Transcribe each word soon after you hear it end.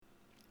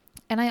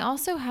And I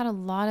also had a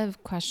lot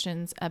of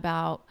questions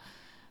about,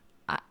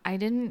 I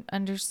didn't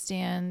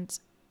understand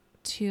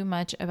too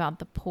much about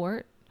the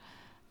port.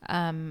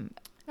 Oh,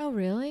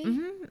 really?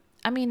 Mm-hmm.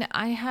 I mean,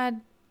 I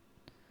had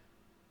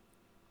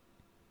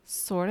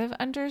sort of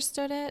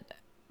understood it,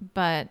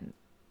 but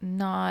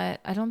I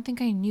don't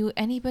think I knew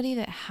anybody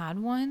that had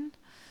one.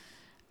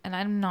 And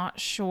I'm not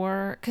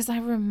sure, because I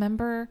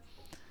remember,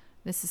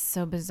 this is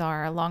so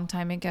bizarre. A long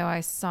time ago,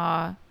 I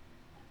saw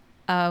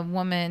a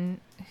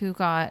woman who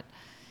got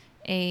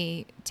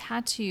a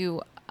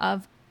tattoo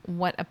of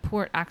what a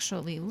port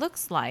actually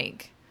looks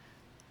like.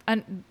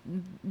 And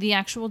the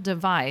actual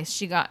device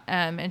she got,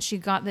 and she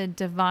got the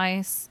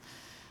device,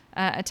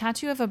 a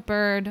tattoo of a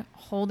bird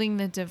holding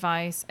the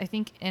device, I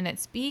think in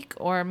its beak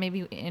or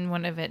maybe in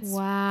one of its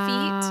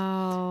feet,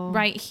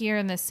 right here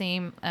in the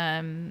same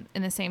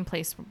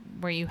place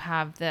where you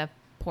have the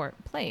port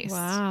placed.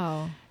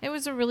 Wow. It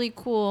was a really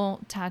cool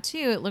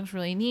tattoo. It looked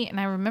really neat, and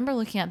I remember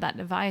looking at that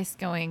device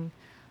going,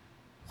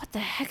 what the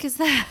heck is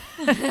that?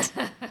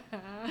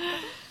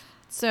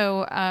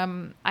 So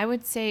I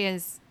would say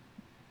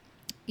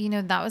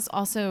that was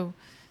also,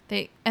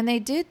 they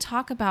did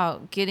talk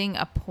about getting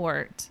a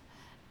port,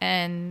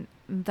 and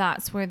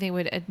that's where they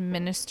would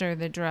administer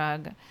the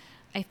drug.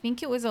 I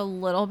think it was a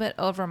little bit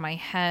over my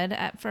head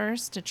at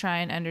first to try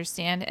and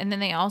understand. And then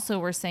they also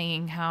were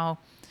saying how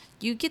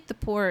you get the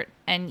port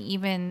and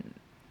even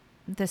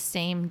the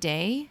same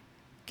day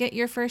get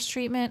your first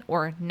treatment,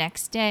 or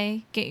next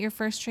day get your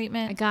first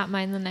treatment. I got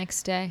mine the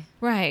next day.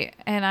 Right.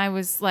 And I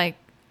was like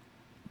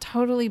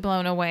totally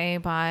blown away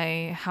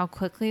by how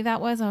quickly that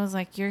was. I was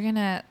like, you're going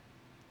to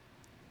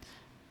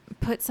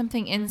put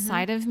something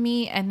inside of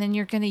me and then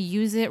you're going to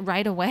use it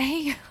right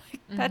away.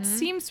 That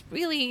seems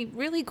really,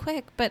 really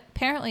quick, but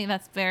apparently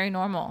that's very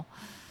normal.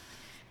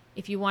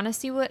 If you want to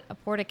see what a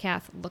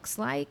portacath looks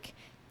like,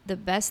 the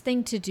best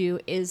thing to do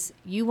is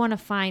you want to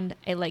find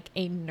a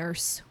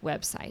nurse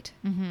website,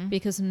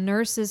 because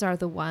nurses are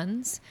the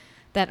ones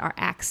that are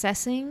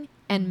accessing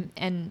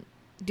and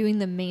doing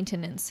the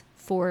maintenance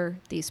for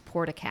these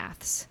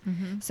portacaths.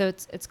 So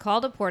it's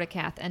called a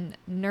portacath, and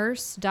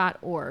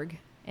nurse.org,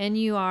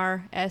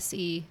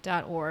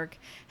 NURSE.org,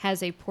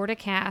 has a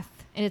portacath,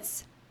 and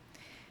it's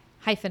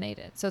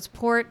hyphenated. So it's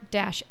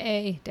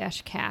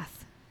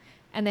port-a-cath.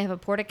 And they have a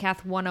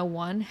portacath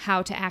 101,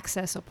 how to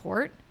access a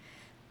port.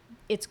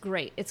 It's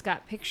great. It's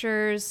got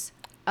pictures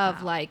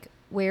of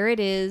where it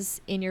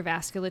is in your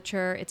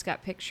vasculature. It's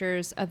got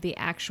pictures of the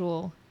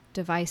actual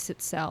device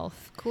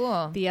itself.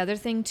 Cool. The other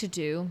thing to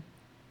do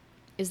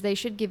is they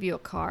should give you a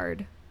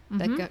card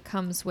that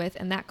comes with,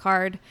 and that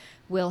card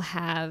will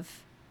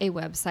have a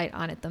website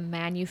on it, the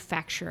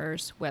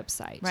manufacturer's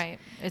website. Right.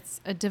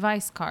 It's a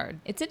device card.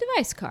 It's a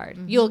device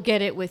card. You'll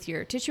get it with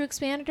your tissue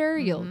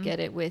expander. You'll get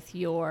it with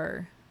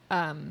your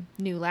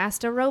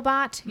Neulasta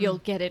robot. You'll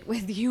get it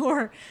with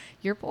your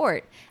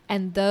port.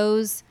 And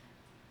those,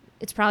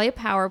 it's probably a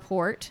power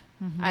port.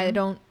 I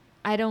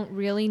don't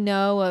really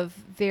know of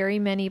very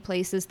many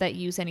places that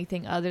use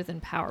anything other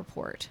than power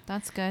port.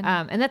 That's good.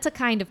 And that's a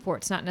kind of port.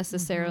 It's not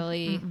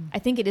necessarily, I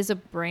think it is a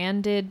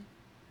branded,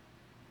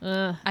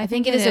 I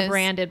think it is a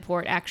branded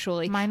port,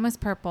 actually. Mine was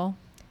purple.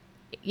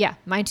 Yeah,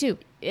 mine too.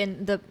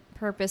 And the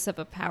purpose of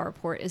a power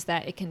port is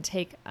that it can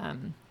take,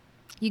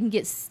 you can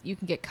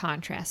get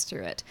contrast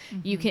through it.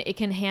 It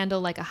can handle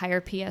like a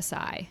higher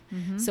PSI,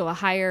 so a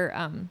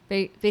higher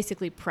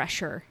basically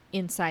pressure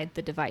inside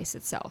the device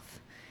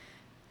itself.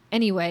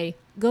 Anyway,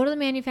 go to the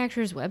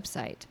manufacturer's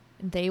website.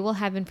 They will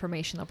have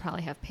information. They'll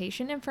probably have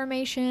patient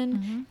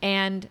information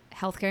and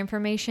healthcare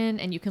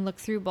information, and you can look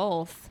through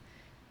both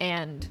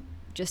and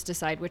just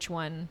decide which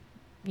one,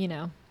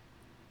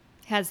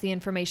 has the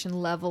information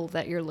level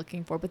that you're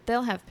looking for. But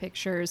they'll have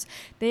pictures.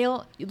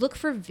 They'll look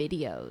for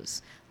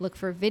videos. Look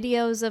for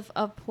videos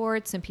of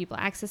ports and people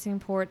accessing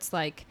ports.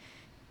 Like,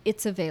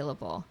 it's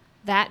available.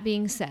 That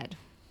being said,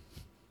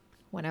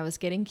 when I was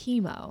getting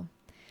chemo,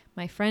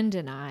 my friend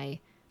and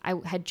I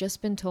had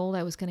just been told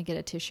I was going to get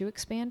a tissue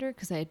expander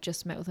because I had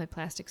just met with my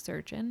plastic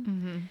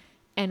surgeon.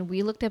 And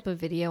we looked up a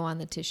video on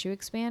the tissue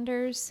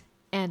expanders,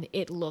 and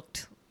it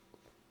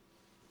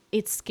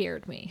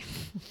scared me.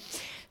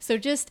 So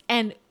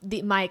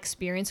my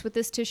experience with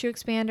this tissue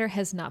expander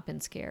has not been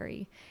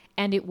scary,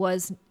 and it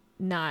was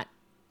not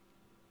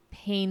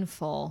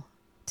painful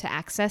to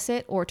access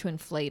it or to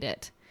inflate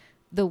it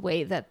the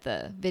way that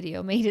the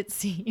video made it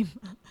seem.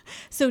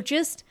 So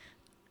just,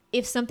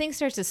 if something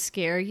starts to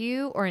scare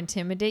you or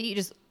intimidate you,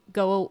 just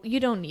go,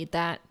 you don't need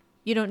that.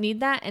 You don't need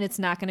that, and it's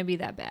not going to be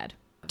that bad.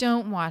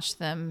 Don't watch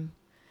them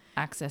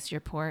access your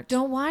port.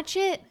 Don't watch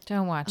it.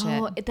 Don't watch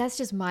it. That's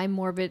just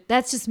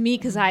that's just me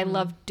because I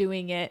love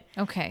doing it.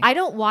 Okay. I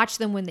don't watch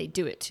them when they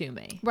do it to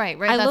me. Right.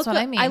 That's what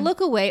I mean. I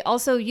look away.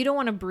 Also, you don't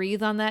want to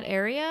breathe on that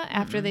area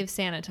after they've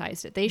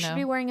sanitized it. They should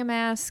be wearing a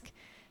mask,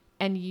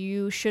 and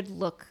you should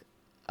look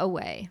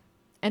away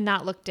and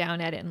not look down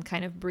at it and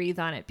kind of breathe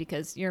on it,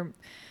 because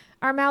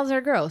our mouths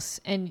are gross,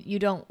 and you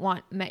don't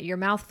want your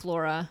mouth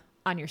flora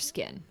on your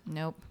skin.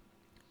 Nope.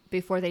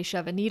 Before they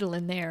shove a needle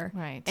in there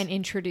and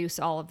introduce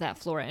all of that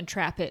flora and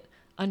trap it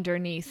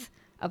underneath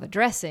of a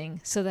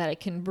dressing so that it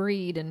can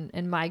breed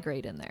and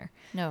migrate in there.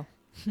 No.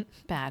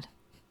 Bad.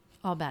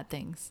 All bad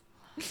things.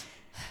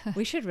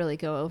 We should really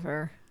go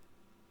over.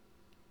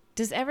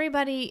 Does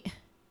everybody...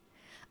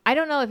 I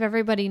don't know if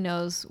everybody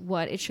knows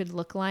what it should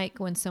look like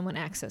when someone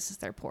accesses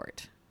their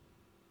port.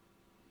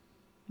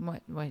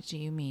 What do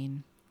you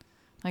mean?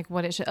 Like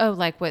what it should... Oh,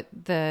 like what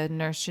the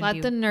nurse should be wearing.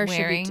 What the nurse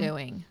should be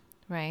doing.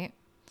 Right.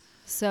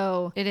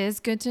 So... It is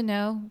good to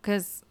know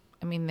because,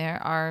 I mean,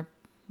 there are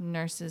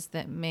nurses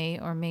that may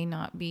or may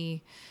not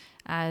be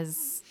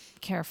as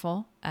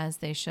careful as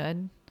they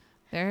should.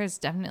 There is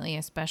definitely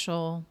a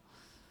special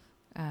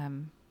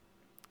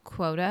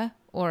quota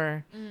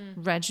or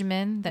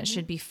regimen that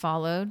should be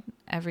followed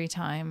every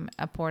time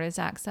a port is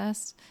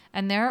accessed.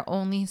 And there are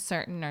only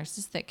certain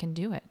nurses that can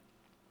do it.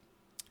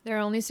 There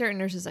are only certain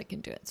nurses that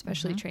can do it,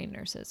 especially trained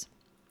nurses.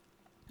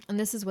 And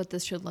this is what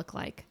this should look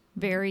like.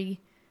 It's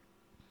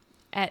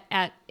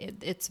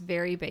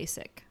very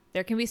basic.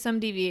 There can be some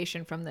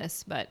deviation from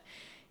this, but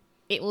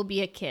it will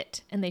be a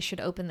kit, and they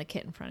should open the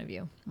kit in front of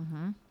you.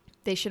 Mm-hmm.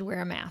 They should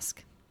wear a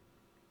mask.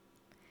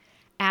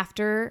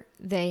 After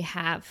they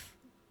have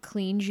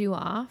cleaned you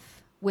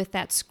off with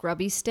that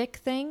scrubby stick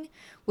thing,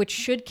 which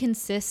should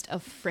consist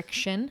of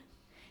friction,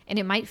 and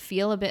it might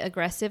feel a bit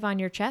aggressive on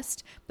your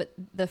chest, but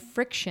the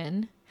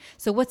friction.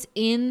 So what's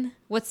in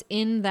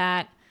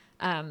that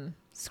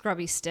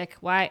scrubby stick?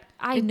 Why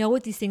I know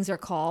what these things are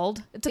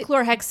called. It's a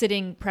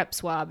chlorhexidine prep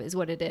swab is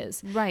what it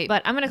is. Right.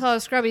 But I'm going to call it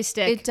a scrubby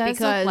stick. It does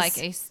look like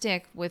a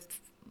stick with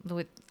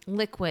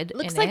liquid in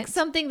it. Looks like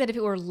something that if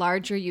it were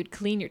larger, you'd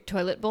clean your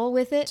toilet bowl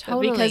with it.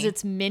 Totally. But because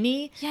it's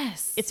mini,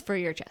 yes, it's for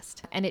your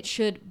chest. And it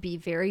should be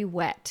very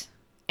wet.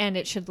 And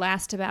it should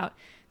last about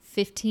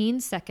 15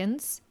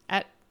 seconds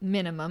at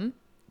minimum.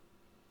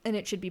 And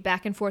it should be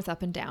back and forth,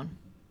 up and down.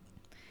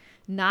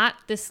 Not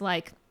this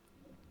like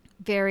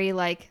very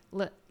like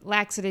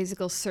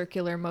lackadaisical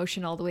circular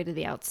motion all the way to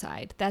the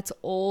outside. That's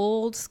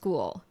old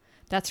school.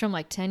 That's from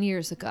like 10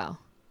 years ago.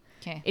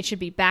 Okay. It should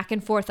be back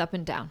and forth, up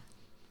and down.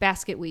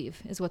 Basket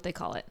weave is what they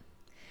call it.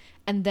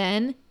 And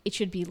then it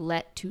should be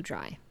let to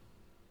dry.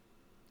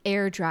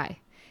 Air dry.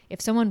 If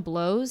someone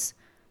blows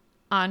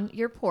on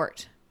your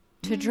port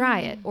to dry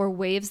it or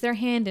waves their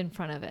hand in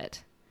front of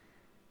it,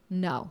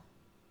 no.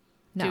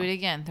 Do it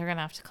again. They're going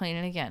to have to clean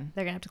it again.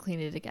 They're going to have to clean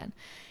it again.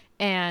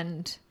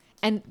 And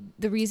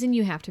the reason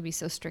you have to be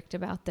so strict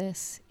about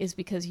this is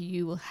because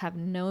you will have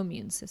no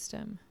immune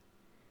system.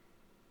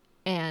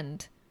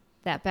 And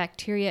that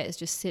bacteria is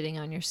just sitting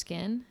on your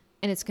skin,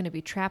 and it's going to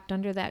be trapped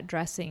under that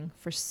dressing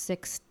for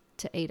 6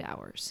 to 8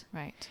 hours.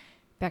 Right.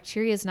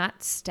 Bacteria is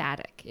not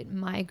static. It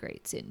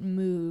migrates. It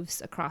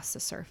moves across the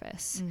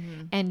surface.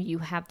 Mm-hmm. And you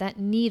have that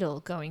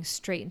needle going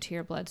straight into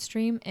your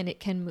bloodstream, and it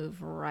can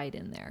move right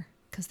in there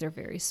because they're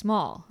very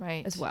small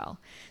as well.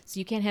 So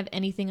you can't have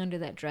anything under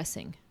that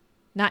dressing,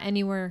 not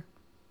anywhere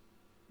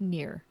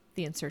near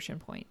the insertion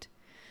point.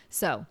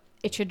 So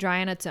it should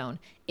dry on its own.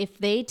 If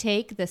they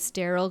take the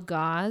sterile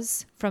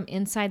gauze from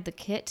inside the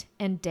kit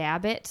and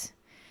dab it,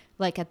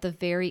 like at the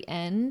very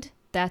end,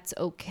 that's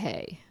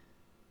okay.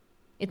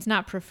 It's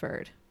not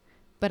preferred,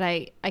 but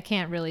I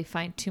can't really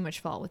find too much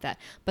fault with that.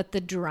 But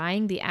the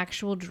drying, the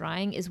actual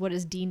drying, is what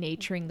is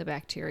denaturing the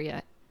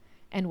bacteria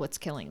and what's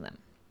killing them,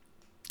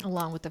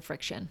 along with the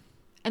friction.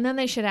 And then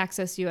they should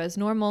access you as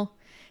normal,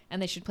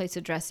 and they should place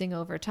a dressing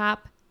over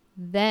top.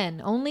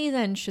 Then, only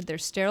then, should their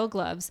sterile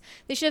gloves.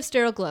 They should have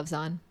sterile gloves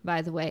on,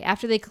 by the way.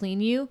 After they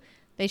clean you,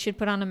 they should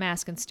put on a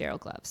mask and sterile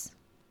gloves.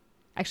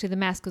 Actually, the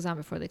mask goes on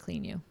before they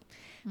clean you.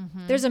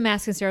 Mm-hmm. There's a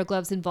mask and sterile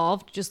gloves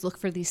involved. Just look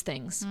for these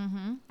things.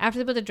 Mm-hmm. After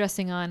they put the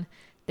dressing on,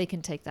 they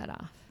can take that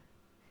off.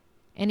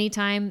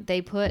 Anytime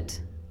they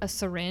put a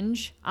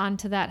syringe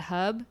onto that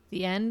hub,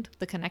 the end,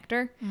 the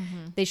connector,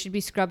 they should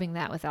be scrubbing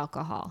that with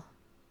alcohol.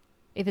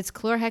 If it's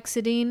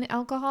chlorhexidine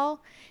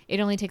alcohol, it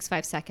only takes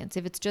 5 seconds.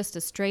 If it's just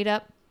a straight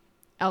up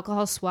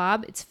alcohol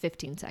swab, it's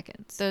 15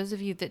 seconds. Those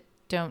of you that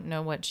don't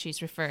know what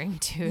she's referring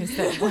to is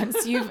that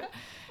once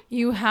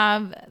you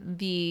have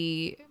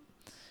the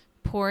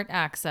port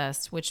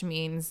access, which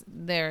means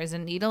there is a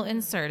needle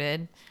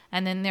inserted,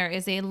 and then there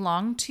is a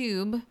long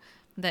tube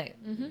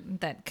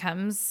that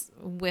comes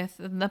with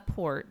the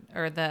port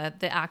or the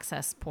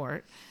access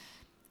port,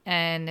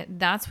 and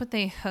that's what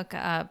they hook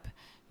up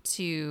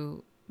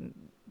to.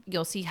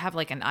 You'll see have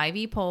like an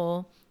IV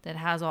pole that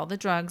has all the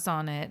drugs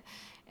on it,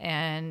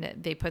 and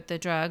they put the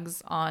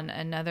drugs on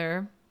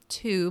another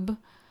tube.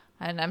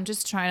 And I'm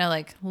just trying to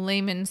like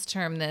layman's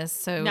term this.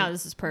 So no,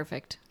 this is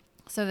perfect.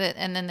 So that,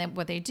 and then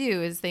what they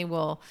do is they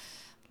will,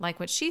 like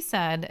what she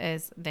said,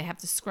 is they have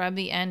to scrub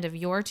the end of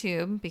your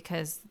tube,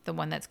 because the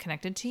one that's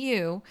connected to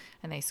you,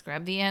 and they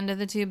scrub the end of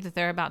the tube that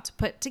they're about to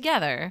put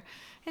together.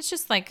 It's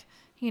just like,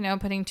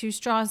 putting two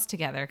straws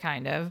together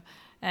kind of.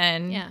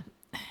 And yeah.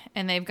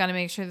 And they've got to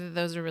make sure that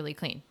those are really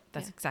clean.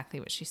 That's exactly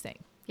what she's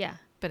saying. Yeah.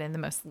 But in the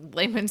most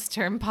layman's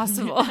term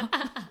possible.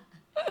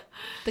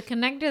 The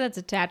connector that's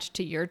attached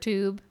to your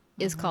tube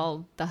is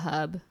called the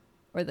hub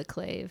or the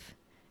clave.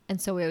 And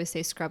so we always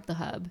say scrub the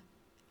hub.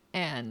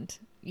 And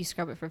you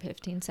scrub it for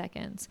 15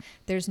 seconds.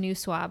 There's new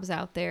swabs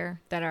out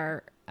there that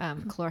are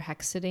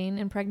chlorhexidine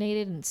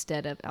impregnated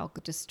instead of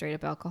just straight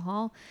up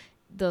alcohol.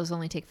 Those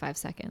only take 5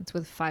 seconds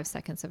with 5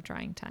 seconds of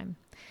drying time.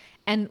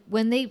 And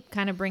when they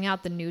kind of bring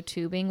out the new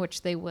tubing,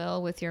 which they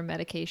will with your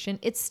medication,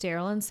 it's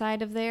sterile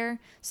inside of there.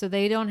 So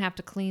they don't have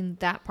to clean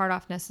that part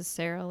off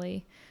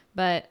necessarily.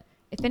 But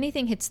if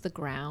anything hits the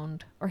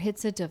ground or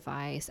hits a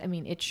device, I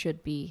mean, it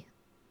should be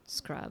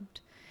scrubbed.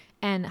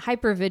 And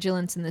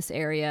hypervigilance in this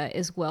area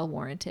is well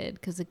warranted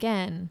because,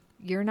 again,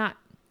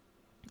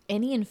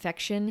 any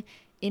infection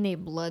in a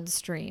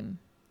bloodstream,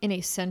 in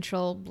a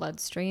central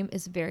bloodstream,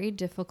 is very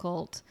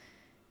difficult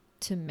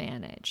to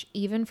manage,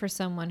 even for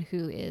someone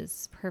who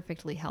is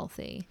perfectly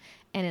healthy.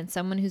 And in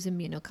someone who's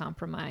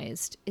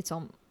immunocompromised, it's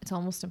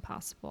almost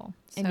impossible.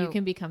 And you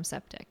can become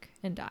septic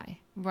and die.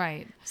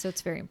 Right. So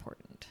it's very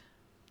important.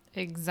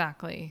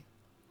 Exactly.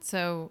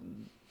 So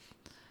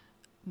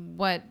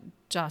what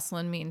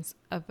Jocelyn means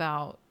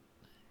about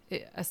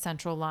a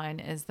central line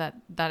is that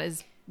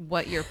is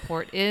what your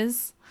port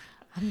is.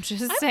 I'm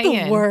just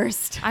saying. The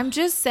worst. I'm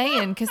just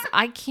saying, because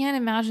I can't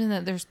imagine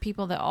that there's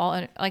people that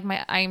I've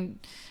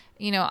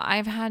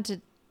had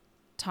to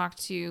talk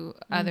to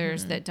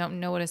others that don't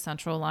know what a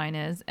central line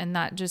is. And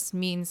that just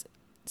means,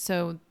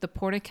 so the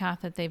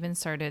portacath that they've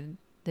inserted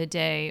the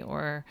day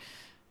or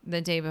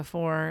the day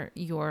before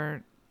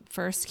your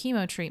first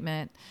chemo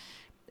treatment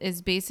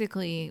is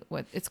basically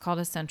what it's called,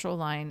 a central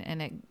line,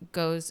 and it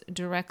goes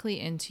directly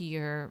into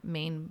your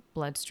main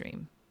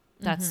bloodstream.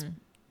 That's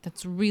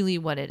really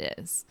what it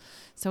is.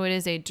 So it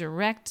is a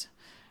direct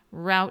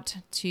route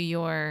to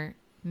your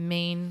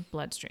main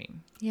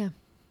bloodstream. Yeah.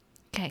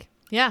 Okay.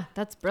 Yeah,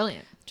 that's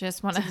brilliant.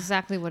 Just want to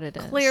exactly what it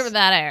is. Clear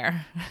that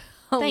air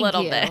a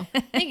little bit.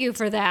 Thank you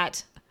for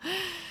that.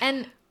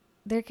 And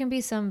there can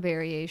be some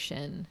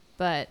variation,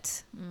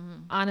 but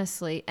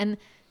honestly, and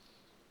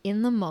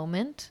in the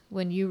moment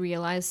when you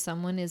realize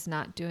someone is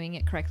not doing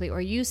it correctly, or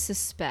you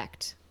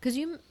suspect, because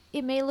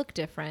it may look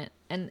different,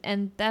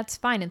 and that's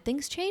fine. And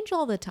things change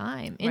all the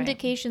time. Right.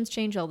 Indications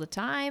change all the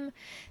time.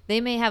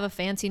 They may have a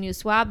fancy new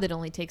swab that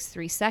only takes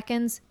 3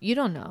 seconds. You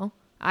don't know.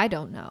 I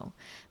don't know.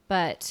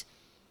 But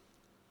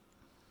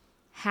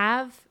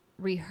have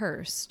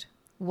rehearsed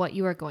what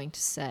you are going to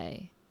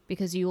say,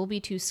 because you will be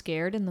too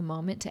scared in the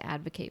moment to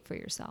advocate for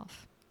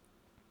yourself.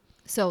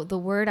 So the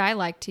word I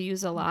like to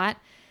use a lot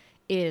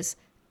is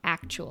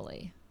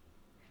actually,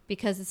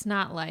 because it's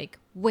not like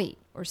wait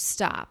or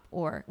stop,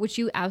 or which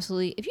you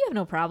absolutely, if you have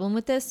no problem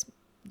with this,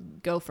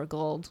 go for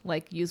gold,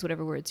 like use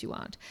whatever words you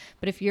want.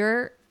 But if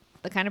you're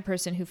the kind of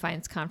person who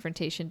finds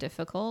confrontation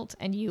difficult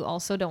and you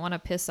also don't want to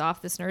piss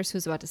off this nurse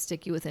who's about to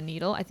stick you with a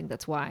needle, I think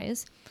that's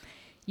wise.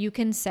 You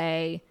can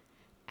say,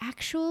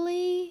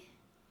 actually,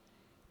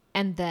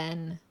 and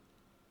then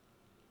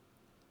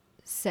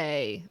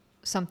say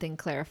something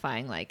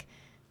clarifying like,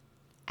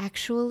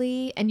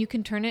 actually, and you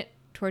can turn it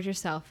towards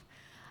yourself.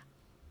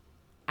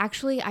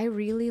 Actually, I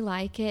really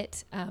like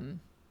it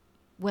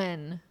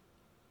when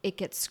it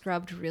gets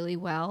scrubbed really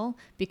well,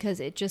 because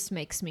it just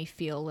makes me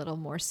feel a little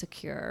more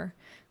secure.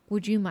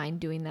 Would you mind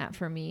doing that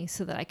for me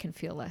so that I can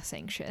feel less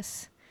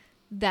anxious?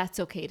 That's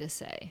okay to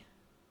say.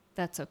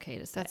 That's okay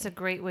to say. That's a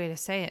great way to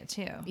say it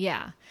too.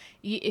 Yeah.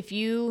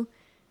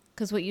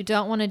 Because what you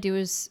don't want to do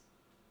is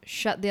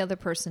shut the other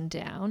person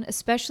down,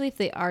 especially if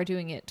they are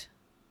doing it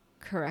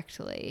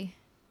correctly.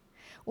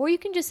 Or you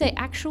can just say,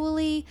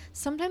 actually,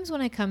 sometimes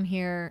when I come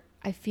here,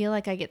 I feel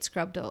like I get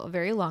scrubbed a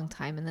very long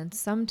time, and then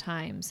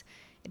sometimes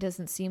it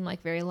doesn't seem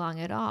like very long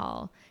at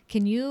all.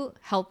 Can you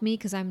help me,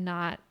 because I'm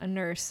not a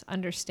nurse,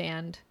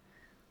 understand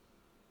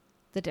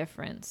the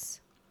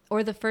difference?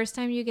 Or the first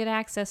time you get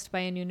accessed by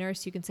a new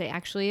nurse, you can say,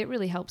 actually, it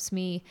really helps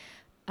me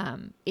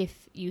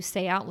if you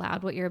say out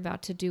loud what you're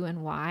about to do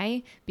and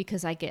why,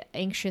 because I get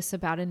anxious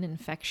about an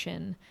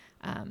infection.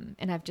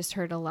 And I've just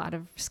heard a lot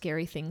of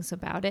scary things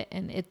about it.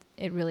 And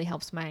it really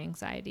helps my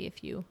anxiety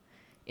if you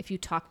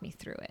talk me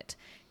through it,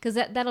 because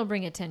that'll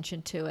bring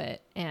attention to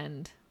it.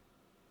 And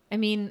I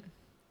mean,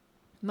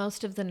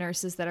 most of the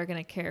nurses that are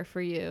going to care for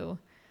you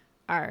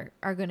are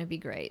going to be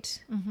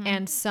great. Mm-hmm.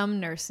 And some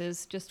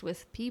nurses, just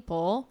with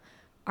people,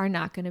 are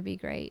not going to be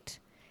great.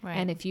 Right.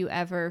 And if you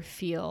ever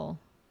feel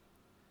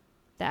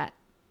that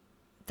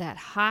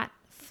hot,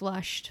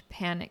 flushed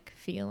panic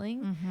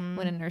feeling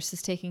when a nurse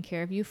is taking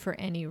care of you for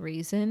any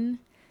reason,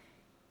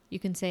 you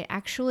can say,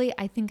 actually,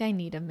 I think I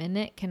need a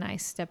minute. Can I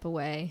step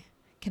away?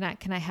 Can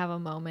I have a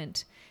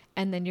moment?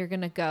 And then you're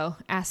going to go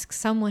ask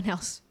someone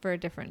else for a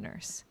different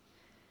nurse.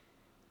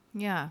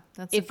 Yeah,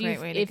 that's a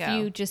great way to go. If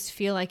you just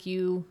feel like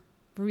you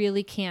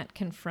really can't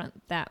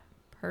confront that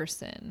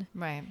person.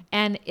 Right.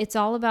 And it's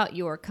all about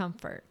your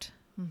comfort.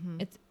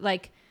 Mm-hmm. It's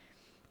like,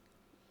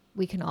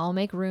 we can all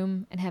make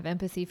room and have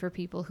empathy for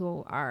people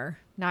who are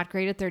not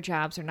great at their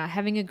jobs, or not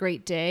having a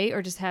great day,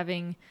 or just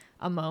having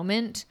a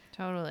moment.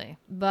 Totally.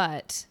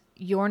 But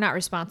you're not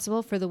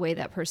responsible for the way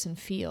that person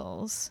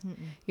feels.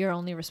 Mm-mm. You're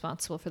only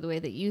responsible for the way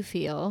that you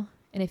feel.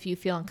 And if you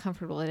feel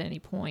uncomfortable at any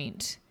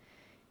point,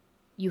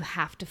 you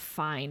have to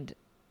find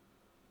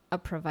a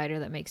provider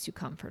that makes you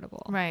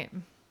comfortable. Right.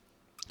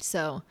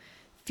 So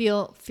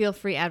feel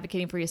free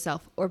advocating for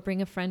yourself, or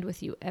bring a friend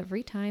with you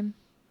every time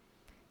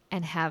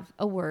and have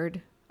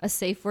a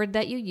safe word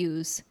that you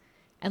use,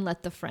 and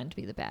let the friend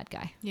be the bad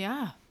guy.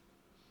 Yeah.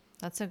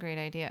 That's a great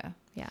idea.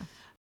 Yeah.